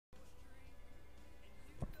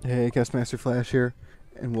Hey, Castmaster Flash here,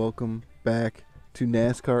 and welcome back to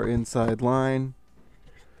NASCAR Inside Line.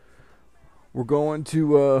 We're going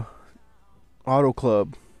to Auto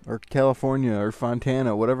Club, or California, or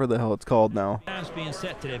Fontana, whatever the hell it's called now. Time's being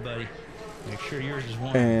set today, buddy. Make sure yours is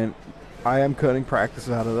one. And I am cutting practice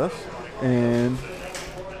out of this, and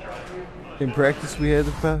in practice we had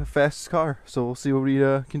the fastest car, so we'll see what we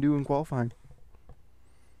can do in qualifying.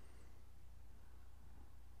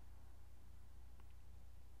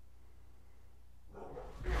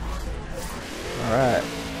 Alright,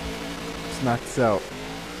 let's knock this out.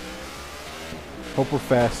 Hope we're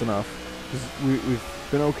fast enough. We've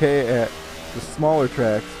been okay at the smaller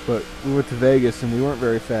tracks, but we went to Vegas and we weren't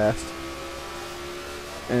very fast.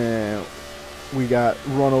 And we got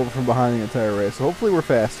run over from behind the entire race. So hopefully we're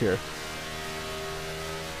fast here.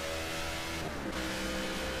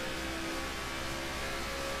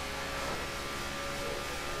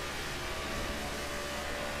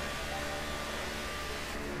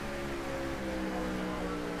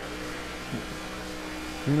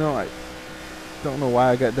 You know, I don't know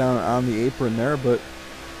why I got down on the apron there, but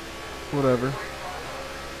whatever.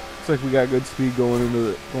 Looks like we got good speed going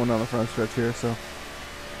down the front stretch here, so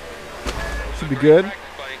should be good. Let's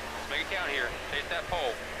make it count here. Chase that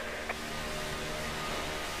pole.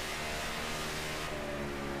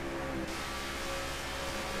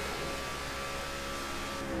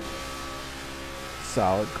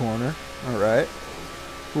 Solid corner. All right,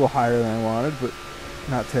 a little higher than I wanted, but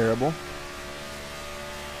not terrible.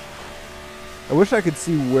 I wish I could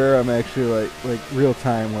see where I'm actually like real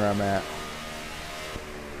time where I'm at.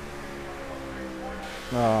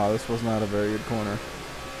 Oh, this was not a very good corner.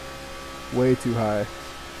 Way too high.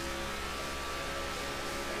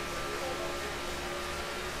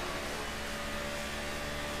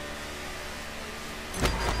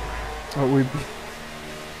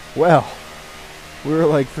 Well, we were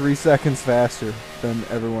like 3 seconds faster than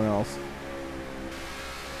everyone else.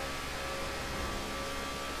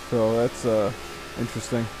 So that's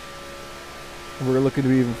interesting. We're looking to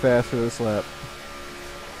be even faster this lap.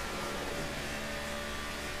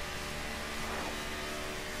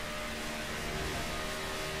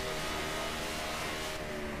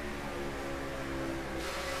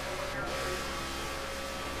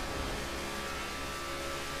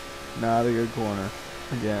 Not a good corner.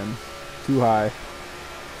 Again, too high.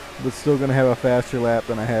 But still going to have a faster lap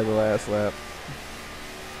than I had the last lap.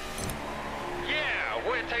 Yeah,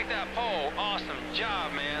 way to take that pole. Awesome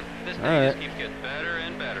job, man. This thing All right. just keeps getting better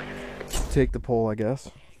and better. Take the pole, I guess.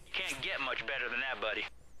 You can't get much better than that, buddy.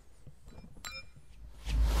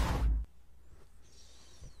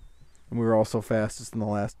 And we were also fastest in the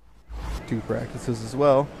last 2 practices as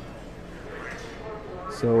well.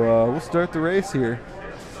 So we'll start the race here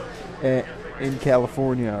in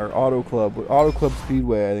California, or Auto Club. Auto Club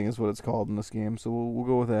Speedway, I think is what it's called in this game. So we'll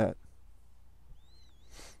go with that.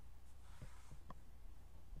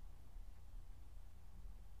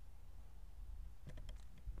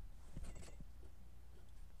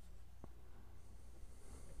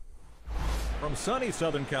 From sunny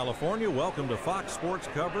Southern California, welcome to Fox Sports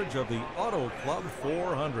coverage of the Auto Club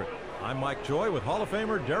 400. I'm Mike Joy with Hall of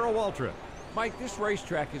Famer Darrell Waltrip. Mike, this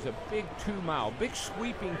racetrack is a big 2-mile, big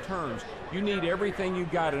sweeping turns. You need everything you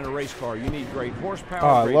got in a race car. You need great horsepower.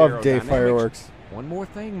 Oh, I great love day aerodynamics. fireworks. One more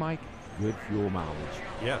thing, Mike. Good fuel mileage.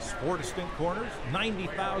 Yes, 4 distinct corners,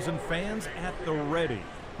 90,000 fans at the ready.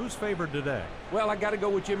 Who's favored today? Well, I got to go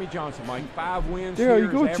with Jimmy Johnson, Mike. 5 wins. Darryl, you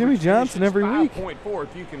here. go with His Jimmy average Johnson finish is every week. 5.4,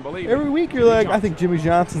 if you can believe Every it. week you're Jimmy like, I Johnson. think Jimmy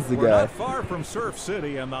Johnson's the We're guy. not far from Surf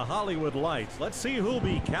City and the Hollywood Lights. Let's see who'll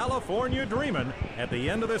be California dreaming at the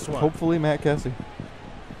end of this one. Hopefully Matt Kessie.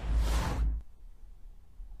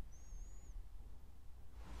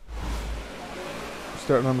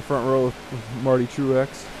 Starting on the front row with Marty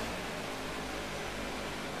Truex.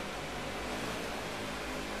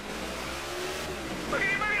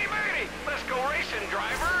 Boogity, boogity, boogity. Let's go racing,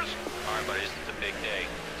 drivers. All right, buddy, this is a big day.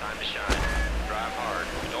 Time to shine. Drive hard.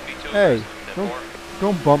 Don't be too Hey, aggressive.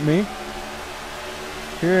 don't bump me.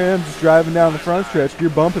 Here I am just driving down the front stretch. You're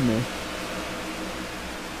bumping me.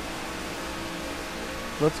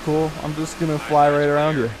 That's cool. I'm just going to fly right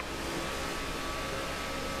around you.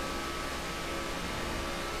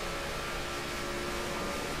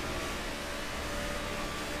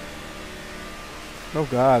 Oh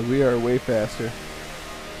God, we are way faster.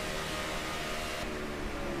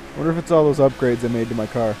 Wonder if it's all those upgrades I made to my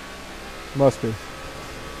car. Must be.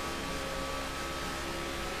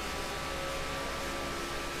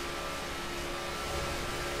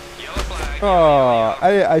 Oh,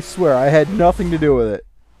 I swear, I had nothing to do with it.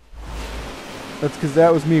 That's because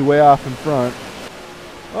that was me way off in front.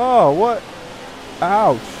 Oh, what?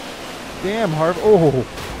 Ouch. Damn, Harv. Oh.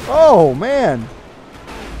 Oh, man.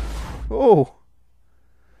 Oh.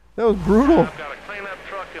 That was brutal. I've got a cleanup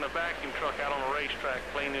truck and a vacuum truck out on the racetrack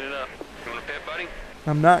cleaning it up. You want to pit, buddy?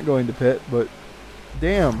 I'm not going to pit, but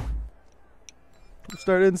damn. Let's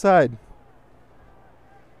start inside.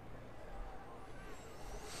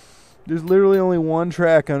 There's literally only one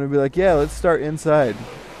track. I'm going to be like, yeah, let's start inside.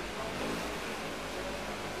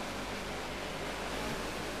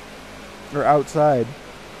 Or outside.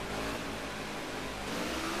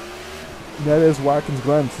 That is Watkins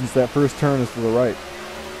Glen, since that first turn is to the right.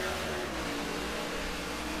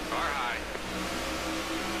 Car high.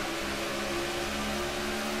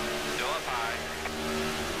 Still up high.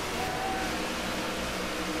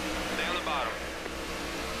 Stay on the bottom.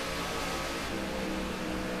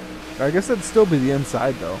 I guess that'd still be the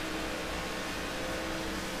inside, though.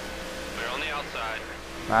 They're on the outside.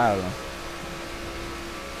 I don't know.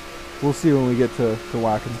 We'll see when we get to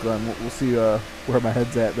Watkins Glen. We'll see where my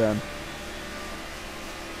head's at then.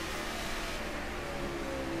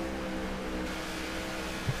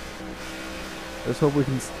 Let's hope we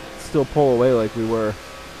can still pull away like we were.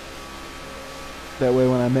 That way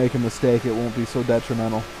when I make a mistake, it won't be so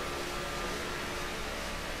detrimental.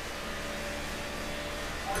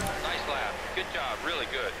 Nice lap. Good job. Really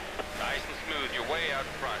good. Nice and smooth. You're way out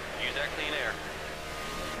in front. Use that clean air.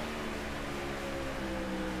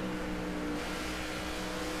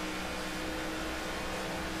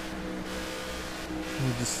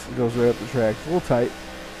 It just goes right up the track. It's a little tight,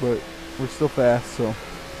 but we're still fast, so.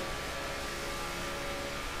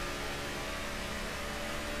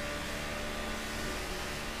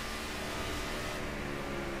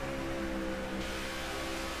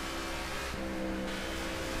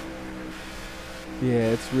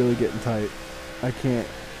 Yeah, it's really getting tight. I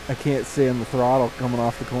can't stay on the throttle coming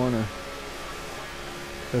off the corner.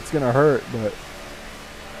 That's gonna hurt, but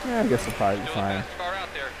yeah, I guess I'll probably be Still the fine. fastest car out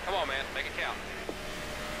there. Come on, man. Make it count.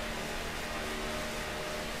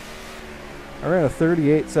 I ran a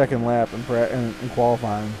 38-second lap in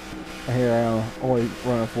qualifying. Here I am, only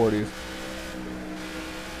running 40s.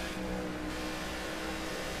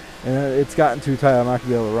 And it's gotten too tight. I'm not gonna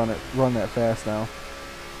be able to run that fast now.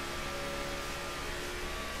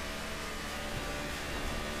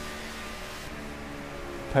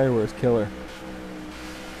 Tire wear is killer.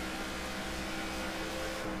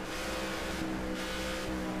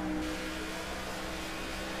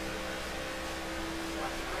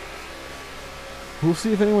 We'll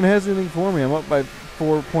see if anyone has anything for me. I'm up by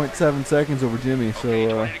 4.7 seconds over Jimmy, so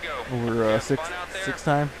Okay, ready to go. over Have six fun out there. six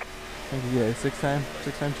time. I think, yeah, six time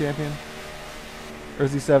champion, or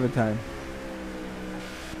is he 7-time?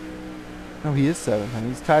 No, he is 7-time.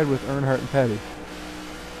 He's tied with Earnhardt and Petty.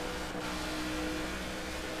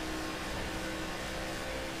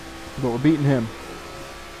 But we're beating him.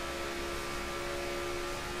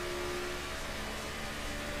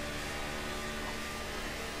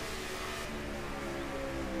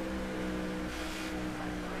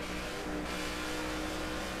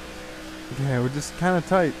 Yeah, we're just kind of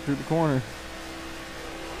tight through the corner.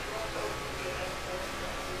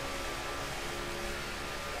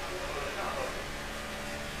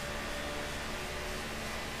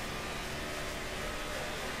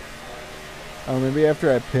 Oh, maybe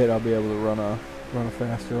after I pit, I'll be able to run a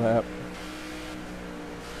faster lap.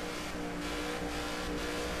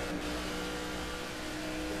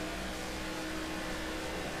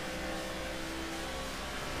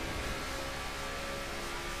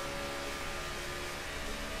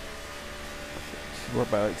 We're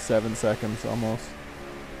by like 7 seconds almost.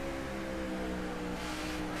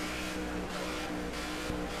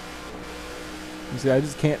 You see, I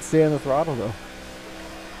just can't stay on the throttle though.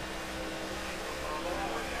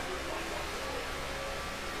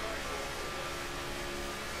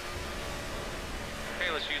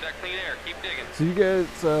 Okay, let's use that clean air. Keep digging. So you guys,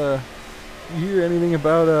 you hear anything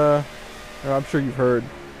about, or I'm sure you've heard,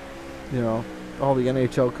 you know, all the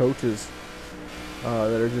NHL coaches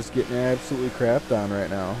that are just getting absolutely crapped on right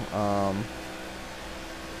now.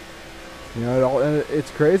 You know,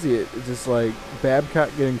 it's crazy. It's just like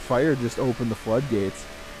Babcock getting fired just opened the floodgates.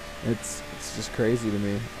 It's just crazy to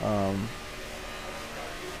me.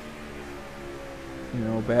 You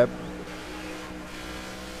know,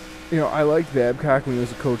 You know, I liked Babcock when he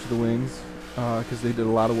was a coach of the Wings because they did a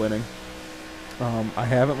lot of winning. I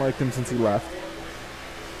haven't liked him since he left,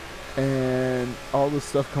 and all this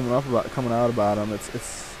stuff coming out about him,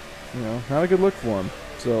 it's you know, not a good look for him.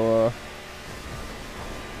 So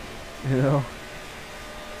you know,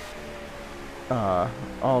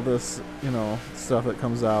 all this, you know, stuff that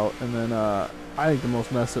comes out, and then I think the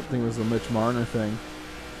most messed up thing was the Mitch Marner thing.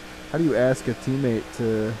 how do you ask a teammate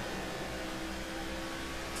to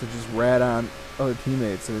just rat on other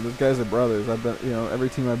teammates? I mean, those guys are brothers. I've been, you know, every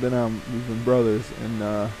team I've been on, we've been brothers,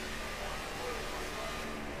 and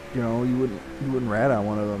you know, you wouldn't rat on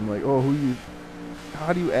one of them. Like, oh,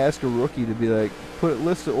 how do you ask a rookie to be like,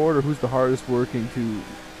 list of order who's the hardest working to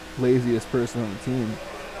laziest person on the team?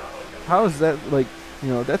 How is that, like, you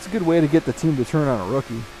know, that's a good way to get the team to turn on a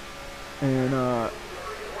rookie. And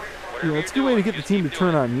you know, it's a good way to get the team to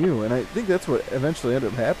turn on you. And I think that's what eventually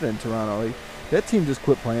ended up happening in Toronto. Like, that team just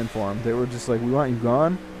quit playing for him. They were just like, we want you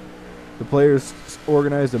gone. The players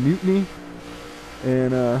organized a mutiny,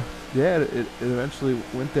 and yeah, it eventually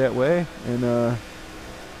went that way. And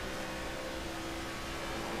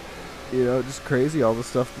you know, just crazy, all the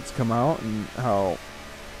stuff that's come out, and how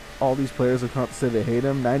all these players have come out to say they hate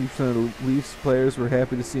him. 90% of the Leafs players were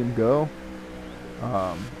happy to see him go.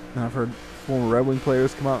 And I've heard former Red Wing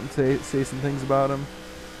players come out and say some things about him.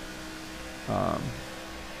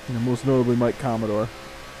 You know, most notably Mike Commodore,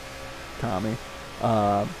 Tommy,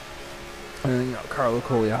 and then, you know, Carlo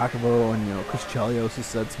Koliakovo, and, you know, Chris Chelios has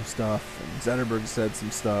said some stuff, and Zetterberg said some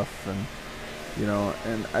stuff, and, you know,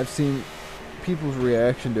 and I've seen people's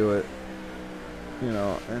reaction to it, you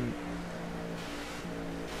know, and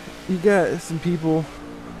you got some people,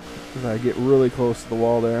 as I get really close to the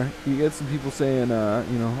wall there, you get some people saying,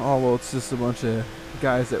 you know, oh, well, it's just a bunch of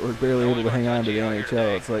guys that were barely able to hang on to the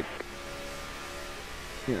NHL. It's like,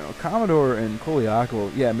 you know, Commodore and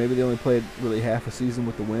Koliakovo, yeah, maybe they only played really half a season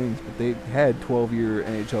with the Wings, but they had 12-year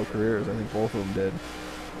NHL careers. I think both of them did.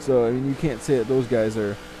 So, I mean, you can't say that those guys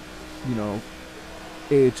are, you know,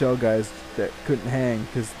 AHL guys that couldn't hang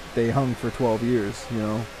because they hung for 12 years, you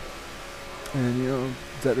know. And, you know,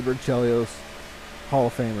 Zetterberg, Chelios, Hall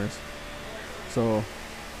of Famers. So,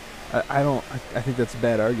 I think that's a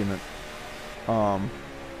bad argument.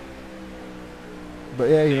 But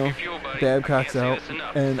yeah, you know, Babcock's out,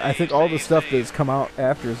 and I think all the stuff that's come out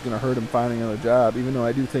after is going to hurt him finding another job, even though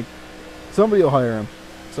I do think somebody will hire him.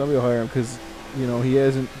 Somebody will hire him because, you know, he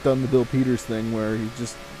hasn't done the Bill Peters thing where he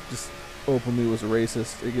just openly was a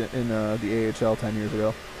racist in the AHL 10 years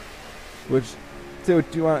ago. Which, say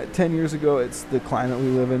what you want, 10 years ago, it's the climate we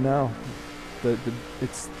live in now.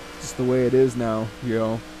 It's just the way it is now, you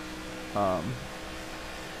know.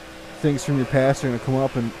 Things from your past are going to come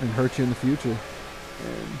up and hurt you in the future.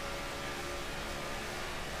 And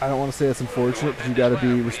I don't want to say that's unfortunate, because you got to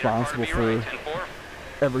be responsible for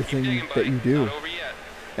everything that you do.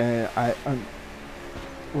 And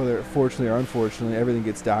whether fortunately or unfortunately, everything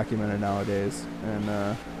gets documented nowadays.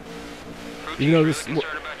 And you know,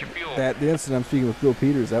 the incident I'm speaking with Bill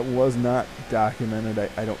Peters, that was not documented,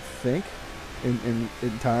 I don't think,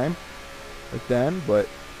 in time, like then. But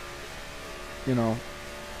you know,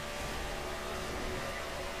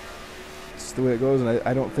 the way it goes, and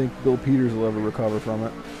I don't think Bill Peters will ever recover from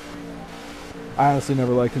it. I honestly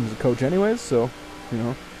never liked him as a coach anyways, so, you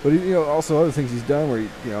know. But, you know, also other things he's done where,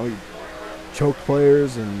 he choked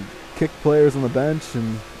players and kicked players on the bench,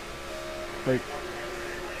 and, like,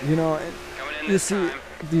 you know, you see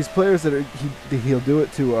these players that he'll do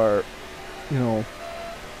it to are, you know,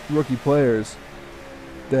 rookie players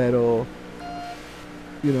that'll,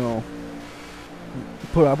 you know,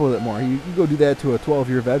 put up with it more. You go do that to a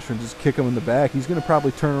 12-year veteran, just kick him in the back, he's going to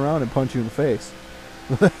probably turn around and punch you in the face.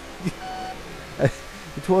 The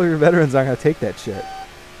 12-year veteran's not going to take that shit.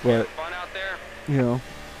 But, you know,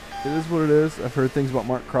 it is what it is. I've heard things about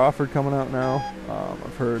Mark Crawford coming out now.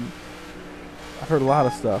 I've heard a lot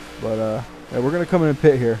of stuff. But, yeah, we're going to come in and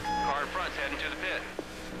pit here. Car in front's heading to the pit.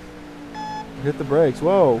 Hit the brakes.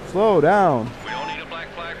 Whoa, slow down. We don't need a black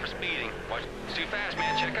flag for speeding. Watch, it's too fast,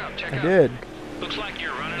 man. Check up. I did. Looks like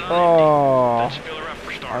you're running on Oh, empty. Let's fill her up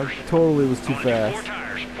for starters. I totally was too fast.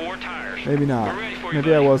 Four tires. Maybe not. We're ready for you,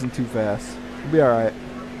 Maybe I buddy. wasn't too fast. We'll be alright.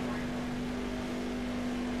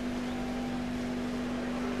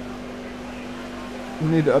 I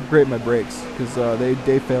need to upgrade my brakes because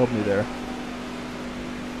they failed me there.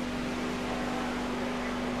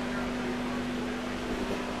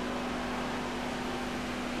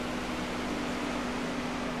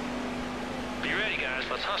 Be ready, guys.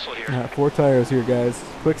 Let's hustle here. 4 tires here, guys.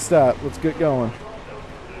 Quick stop. Let's get going.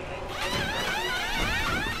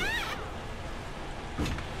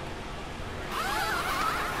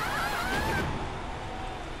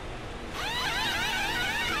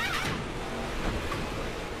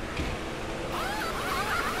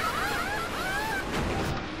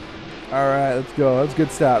 Alright, let's go. That was a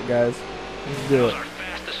good stop, guys. Let's do it. Our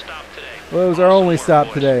fastest stop today. Well, it was our only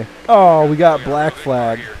stop today. Oh, we got black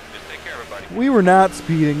flag. Just take care of everybody. We were not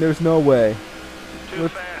speeding. There's no way. Too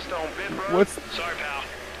fast on pit road. What's Sorry, pal.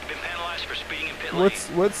 You've been penalized for speeding in pit pit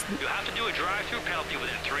lane. what's You'll have to do a drive-through penalty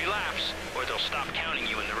within 3 laps, or they'll stop counting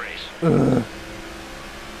you in the race. Ugh.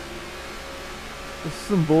 This is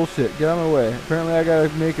some bullshit. Get out of my way. Apparently I gotta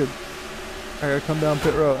come down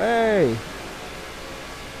pit road. Hey!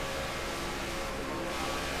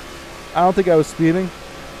 I don't think I was speeding,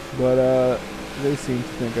 but they seem to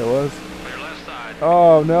think I was. Clear left side.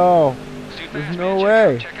 Oh no! It's too There's fast, no man.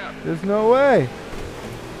 way. Check up. There's no way.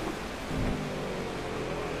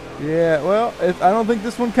 Yeah, well, I don't think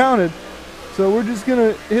this one counted. So we're just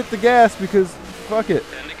gonna hit the gas because fuck it.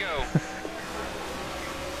 10 to go.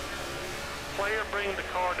 Player, bring the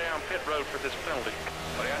car down pit road for this penalty.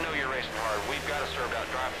 Buddy, I know you're racing hard. We've got to serve that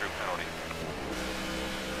drive-through penalty.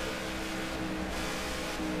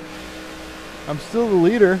 I'm still the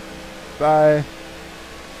leader by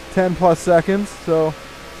 10 plus seconds, so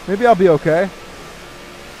maybe I'll be okay.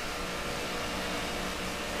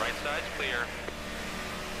 Right side's clear.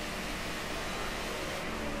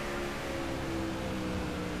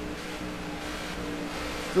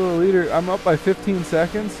 Still the leader. I'm up by 15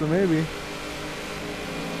 seconds, so maybe.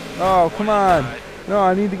 Oh, come on. No,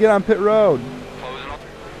 I need to get on pit road. Closing off.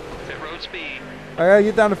 Pit road speed. I gotta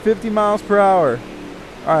get down to 50 miles per hour.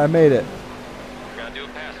 Alright, I made it. Gotta do a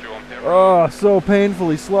pass-through on pit road. Oh, so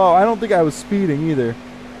painfully slow. I don't think I was speeding either.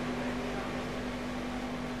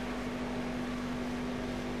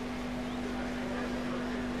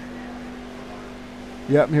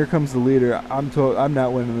 Yep, here comes the leader. I'm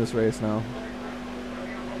not winning this race now.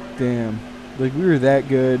 Damn. Like, we were that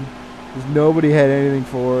good. Because nobody had anything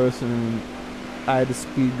for us, and I had to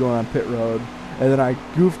speed going on pit road. And then I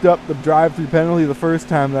goofed up the drive-through penalty the first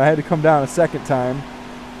time, then I had to come down a second time.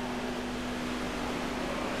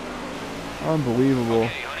 Unbelievable.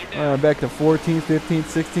 Back to 14th, 15th,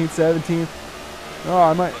 16th, 17th. Oh,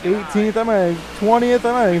 I'm at 18th. I'm at 20th.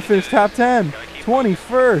 I might even finish top 10.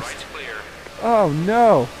 21st. Oh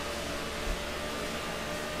no.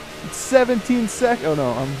 It's 17 seconds. Oh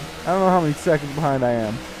no, I don't know how many seconds behind I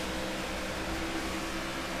am.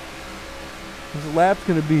 This lap's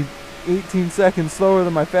gonna be 18 seconds slower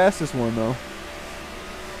than my fastest one though.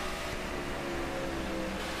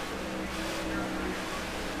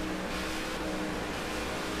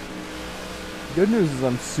 Good news is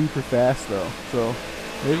I'm super fast though, so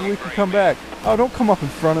maybe we can come back. Oh, don't come up in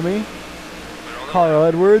front of me. Carl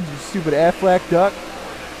Edwards, you stupid Aflac duck.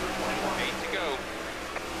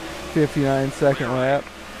 59 second lap.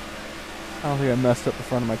 I don't think I messed up the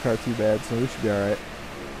front of my car too bad, so we should be alright.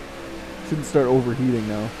 Shouldn't start overheating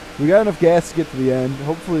now. We got enough gas to get to the end.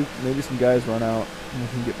 Hopefully, maybe some guys run out and we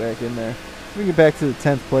can get back in there. If we can get back to the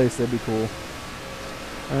 10th place, that'd be cool.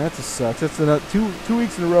 That just sucks. That's another two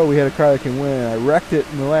weeks in a row we had a car that can win. I wrecked it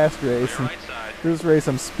in the last race. And this race,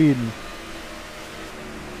 I'm speeding.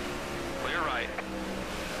 Clear right.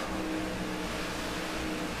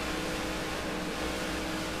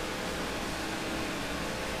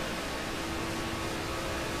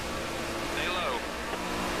 Stay low.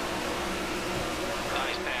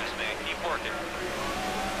 Nice pass, man. Keep working.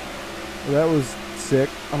 Well, that was sick.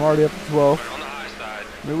 I'm already up to 12. Put it on the high side.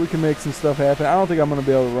 Maybe we can make some stuff happen. I don't think I'm going to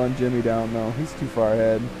be able to run Jimmy down, though. He's too far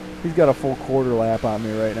ahead. He's got a full quarter lap on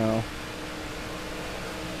me right now.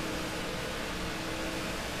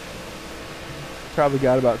 Probably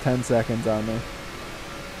got about 10 seconds on me.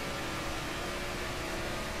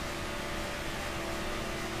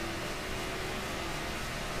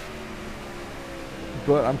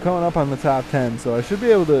 But I'm coming up on the top 10, so I should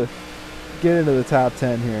be able to get into the top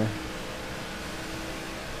 10 here.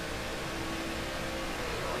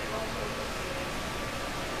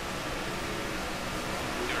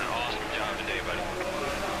 Doing an awesome job today, buddy.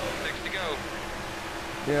 6 to go.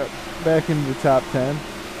 Yep, back into the top 10.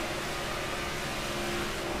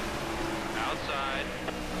 Outside.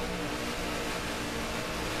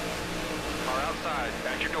 Car outside.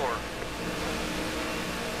 At your door.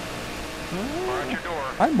 Car at your door.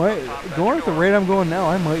 I might, Up top, at going your at the door. rate I'm going now,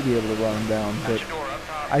 I might be able to run him down, At but your door, up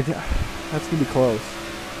top. that's going to be close.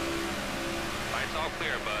 Lights all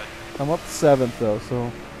clear, bud. I'm up to 7th, though,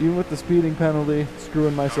 so even with the speeding penalty,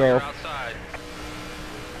 screwing Now you're myself, outside.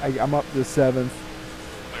 I'm up to 7th.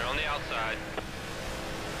 Clear on the outside.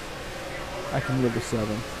 I can live with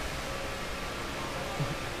 7th.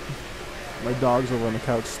 My dog's over on the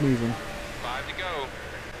couch sneezing. 5 to go.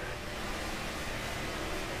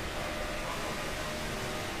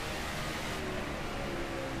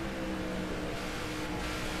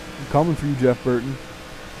 I'm coming for you, Jeff Burton.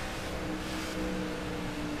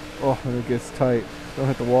 Oh, and it gets tight. Don't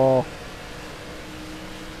hit the wall.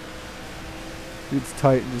 It's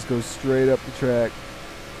tight and just goes straight up the track.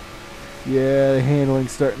 Yeah, the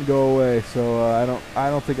handling's starting to go away, so I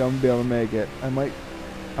don't think I'm gonna be able to make it. I might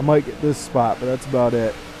get this spot, but that's about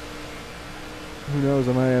it. Who knows?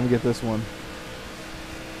 I might even get this one.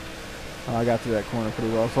 Oh, I got through that corner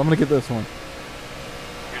pretty well, so I'm gonna get this one.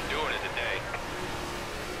 You're doing it today.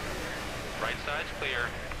 Right side's clear.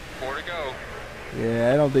 4 to go.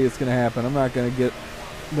 Yeah, I don't think it's gonna happen. I'm not gonna get.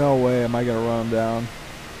 No way am I gonna run him down.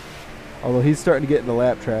 Although he's starting to get into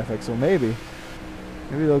lap traffic, so maybe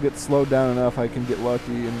they'll get slowed down enough I can get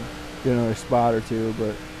lucky and get another spot or two.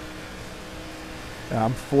 But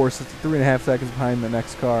I'm 3.5 seconds behind the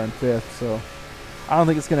next car in 5th, so I don't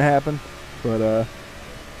think it's gonna happen. But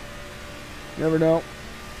you never know.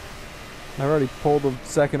 I already pulled a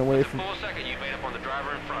second away from full second you made up on the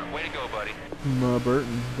driver in front. Way to go, buddy.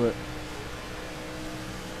 Burton, but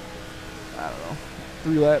I don't know.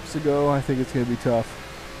 3 laps to go. I think it's gonna be tough.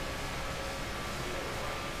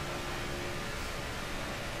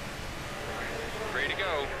 Ready to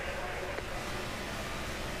go.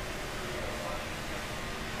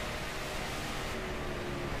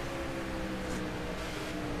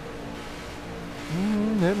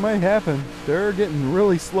 It might happen. They're getting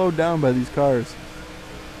really slowed down by these cars.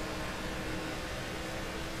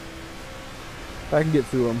 If I can get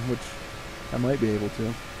through them, which I might be able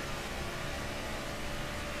to.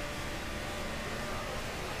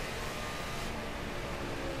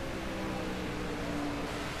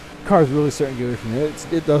 Car's really starting to get away from me.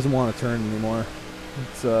 It doesn't want to turn anymore.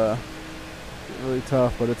 It's really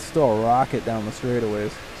tough, but it's still a rocket down the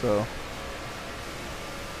straightaways. So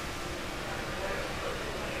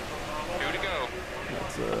 2 to go.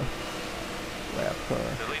 that's a lap car.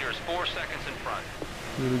 The leader is 4 seconds in front.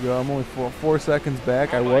 Here we go. I'm only 4 seconds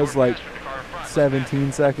back. I was like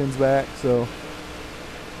 17 seconds back, so.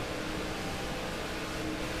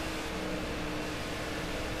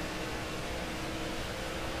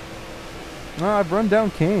 No, I've run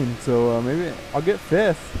down Kane, so maybe I'll get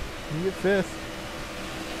 5th. Maybe 5th.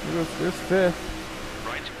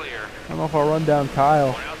 Right's clear. I don't know if I'll run down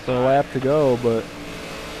Kyle for a lap to go, but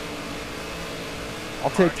I'll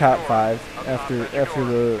take top 5 after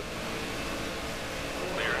the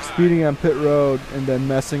speeding on pit road and then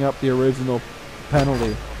messing up the original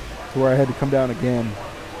penalty to where I had to come down again.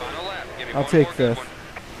 Final lap. Give me I'll one take more good 5th,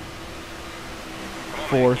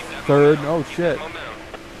 one. 4th, 3rd. Oh shit!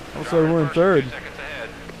 Oh, so we're in 3rd. 2 seconds ahead.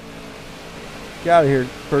 Get out of here,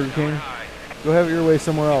 Burger King. High. Go have it your way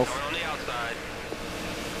somewhere else. Coming on the outside.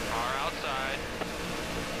 Car outside.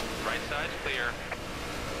 Right side's clear.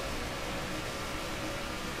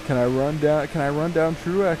 Can I run down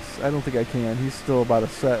Truex? I don't think I can. He's still about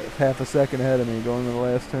half a second ahead of me going to the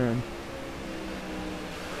last turn.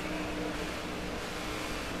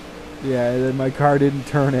 Yeah, then my car didn't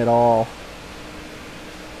turn at all.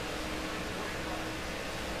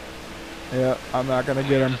 Yeah, I'm not gonna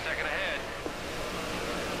get him. A second ahead.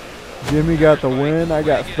 Jimmy got the win. I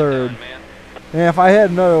got 3rd. And if I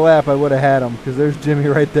had another lap, I would have had him because there's Jimmy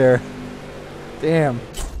right there. Damn.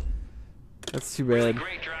 That's too Really bad.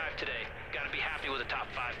 great drive today. Got to be happy with a top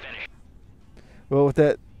 5 finish. Well, with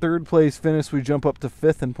that 3rd place finish, we jump up to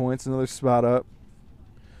 5th in points, another spot up.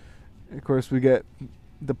 Of course, we get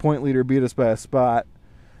the point leader beat us by a spot.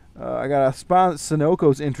 I got a spot.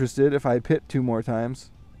 Sunoco's interested if I pit 2 more times.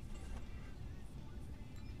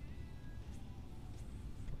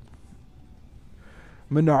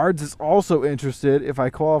 Menards is also interested if I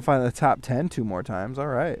qualify in the top 10 2 more times. All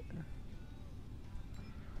right.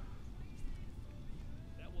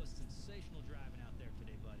 That was sensational driving out there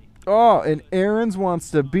today, buddy. Oh, and Aaron's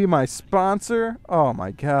wants to be my sponsor. Oh,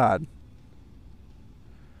 my God.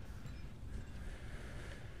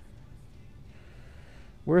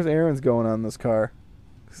 Where's Aaron's going on this car?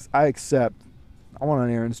 'Cause I accept. I want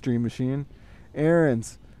an Aaron's Dream Machine.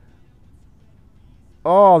 Aaron's.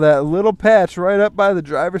 Oh, that little patch right up by the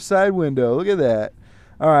driver's side window. Look at that.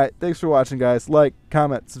 All right. Thanks for watching, guys. Like,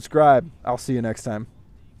 comment, subscribe. I'll see you next time.